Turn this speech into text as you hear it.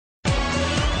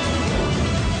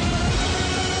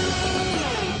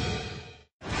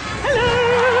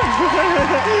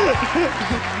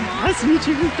to meet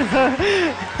you.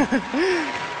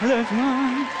 Hello,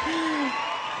 everyone.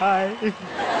 Hi.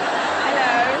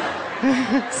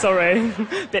 Hello. Sorry,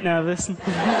 bit nervous. Who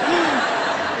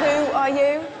are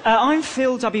you? I'm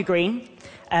Phil W. Green.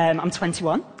 I'm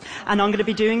 21, and I'm going to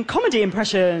be doing comedy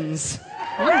impressions.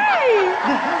 Yay!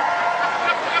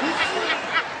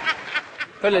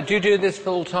 Philip, do you do this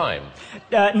full time?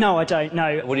 No, I don't,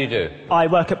 no. What do you do? I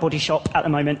work at Body Shop at the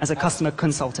moment as a customer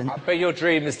consultant. But your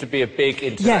dream is to be a big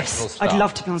international Yes, star. I'd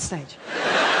love to be on stage.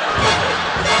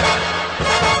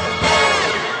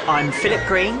 I'm Philip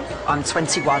Green, I'm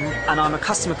 21, and I'm a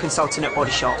customer consultant at Body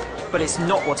Shop, but it's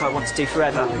not what I want to do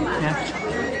forever. Yeah.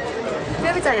 Have you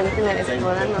ever done anything like this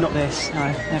before then? Not this,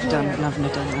 no. Never done, no.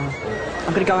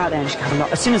 I'm going to go out there and just have a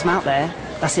look. As soon as I'm out there,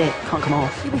 that's it, can't come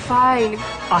off. You'll be fine.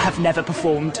 I have never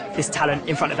performed this talent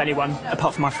in front of anyone,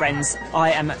 apart from my friends.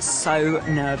 I am so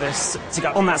nervous to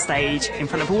go on that stage in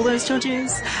front of all those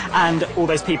judges and all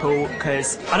those people,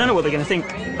 because I don't know what they're going to think.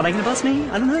 Are they going to buzz me?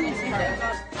 I don't know.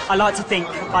 I like to think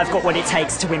I've got what it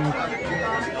takes to win.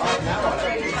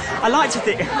 I like to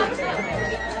think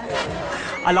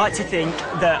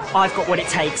that I've got what it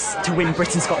takes to win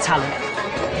Britain's Got Talent.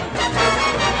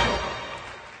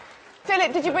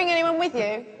 Philip, did you bring anyone with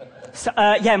you? So,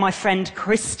 yeah, my friend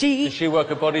Christy. Does she work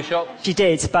at Body Shop? She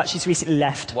did, but she's recently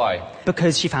left. Why?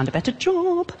 Because she found a better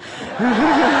job.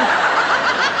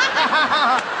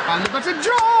 Found a better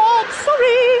job!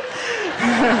 Sorry.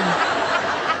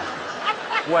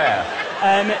 Where?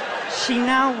 She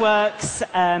now works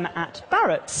at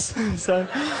Barrett's. So,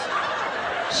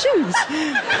 shoes.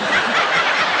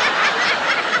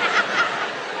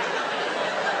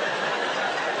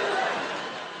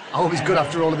 I hope he's good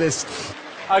after all of this.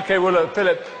 OK, well, look,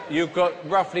 Philip, you've got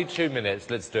roughly 2 minutes.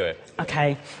 Let's do it.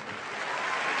 OK.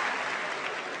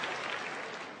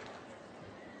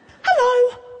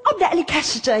 Hello, I'm Natalie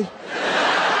Cassidy.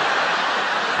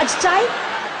 And today,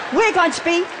 we're going to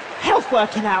be health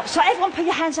working out. So everyone put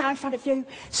your hands out in front of you,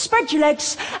 spread your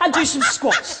legs, and do some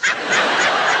squats.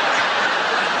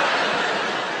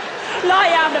 Lie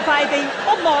down, the baby,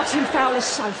 on Martin Fowler's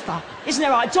sofa. Isn't it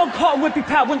right? Dog Cotton would be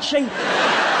proud, wouldn't she?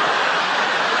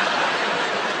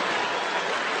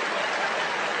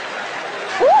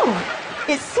 Ooh,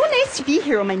 it's so nice to be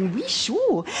here on my wee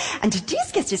show. And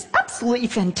today's guest is absolutely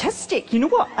fantastic. You know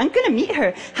what? I'm going to meet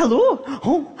her. Hello.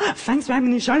 Oh, thanks for having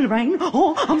the show, Lorraine.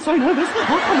 Oh, I'm so nervous.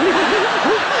 Oh, I'm really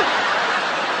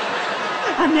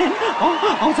And then,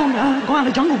 I was on Go Out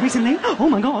of the Jungle recently. Oh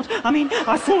my God. I mean,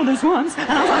 I saw this once, and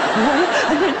I was like, whoa.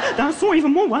 And then I saw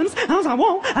even more ones, and I was like,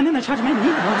 whoa. And then they tried to make me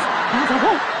eat those. And I was like,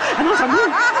 whoa. And I was like,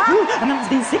 whoa. And then I was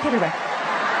being sick everywhere.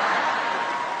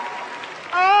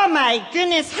 Oh my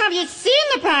goodness, have you seen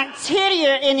the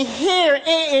bacteria in here?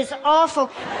 It is awful.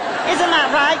 Isn't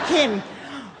that right, Kim?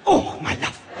 Oh, my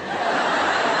love.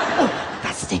 Oh,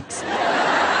 that stinks.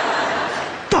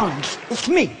 Darling, it's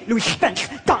me, Louis Spence,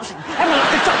 dancing. Everyone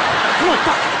like to duck. Come on,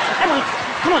 duck. Everyone,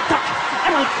 come on, duck.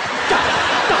 Everyone, duck,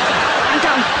 duck. And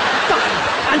down, duck,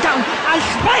 and down, and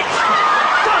Spence!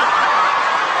 Duck.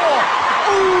 Oh,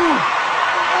 oh,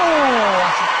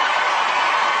 oh.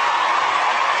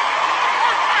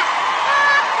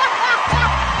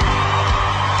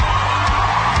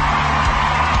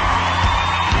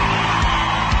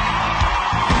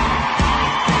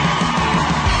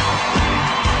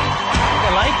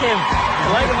 I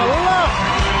like him a lot.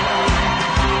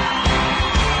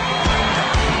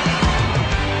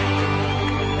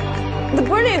 The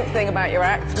brilliant thing about your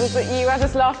act was that you had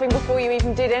us laughing before you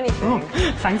even did anything. Oh,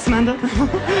 thanks, Amanda.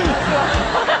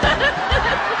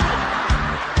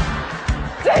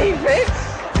 David!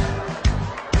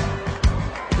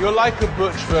 You're like a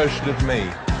butch version of me.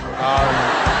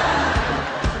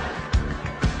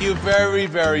 You're a very,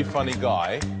 very funny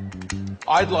guy.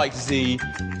 I'd like to see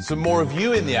some more of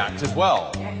you in the act as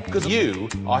well, because you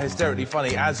are hysterically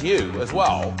funny as you as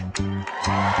well.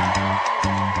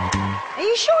 Are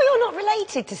you sure you're not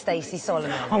related to Stacey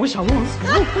Solomon? I wish I was.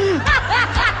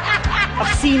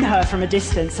 I've seen her from a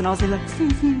distance, and I was like, but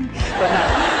no.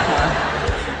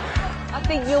 I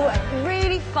think you're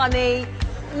really funny,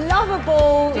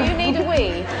 lovable. Do you need a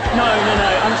wee? No,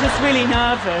 I'm just really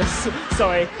nervous.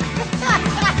 Sorry.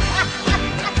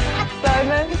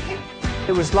 Simon?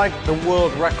 It was like the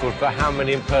world record for how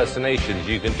many impersonations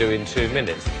you can do in 2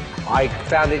 minutes. I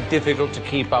found it difficult to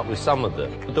keep up with some of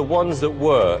them, but the ones that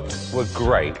worked were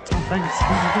great. Oh, thanks.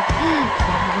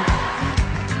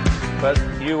 But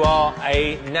you are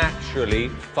a naturally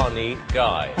funny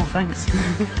guy. Oh, thanks.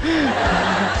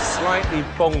 Slightly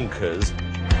bonkers,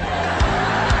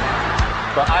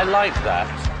 but I like that.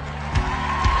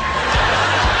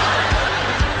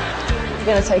 We're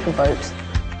going to take a vote.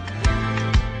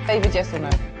 David, yes or no?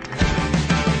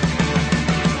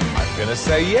 I'm going to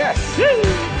say yes.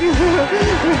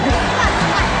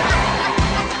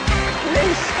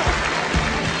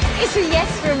 It's a yes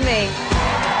from me.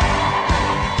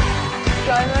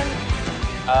 Simon?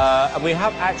 And we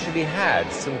have actually had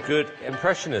some good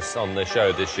impressionists on the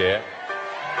show this year.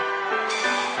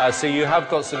 So you have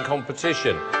got some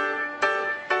competition.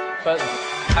 But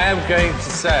I am going to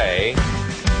say...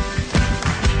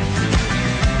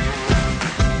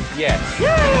 yes.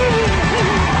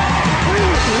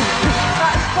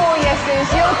 That's 4 yeses.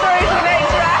 You're through to the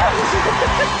next round.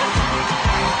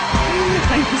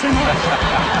 Thank you so much.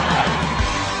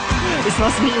 It's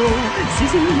nice to meet you all. See you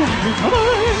soon.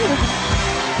 Bye-bye.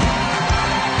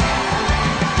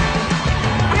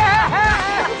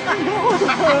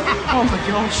 Oh my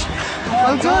gosh.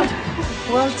 Well done.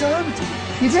 Well done.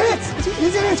 You did it. You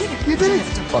did it. You did it.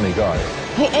 Funny guy.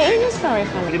 It is very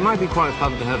funny. But it might be quite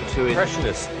fun to have two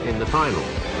impressionists in the final.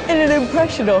 In an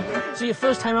impression of. So your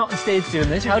first time out on stage doing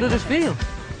this, how did it feel?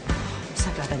 I'm so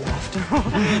glad they laughed.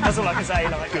 That's all I can say.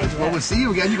 Like, Good. Well, we'll see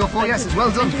you again. You got 4 yeses. Well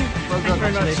done. Well done.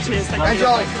 very much. Cheers. Thank you.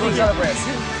 Enjoy. Good celebrate.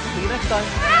 See you next time.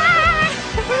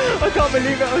 I can't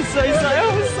believe it. I was so excited. I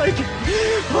was so good.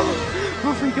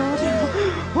 Oh my God.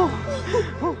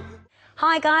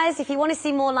 Hi guys, if you want to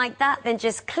see more like that, then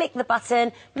just click the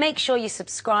button. Make sure you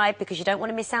subscribe because you don't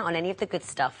want to miss out on any of the good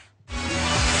stuff.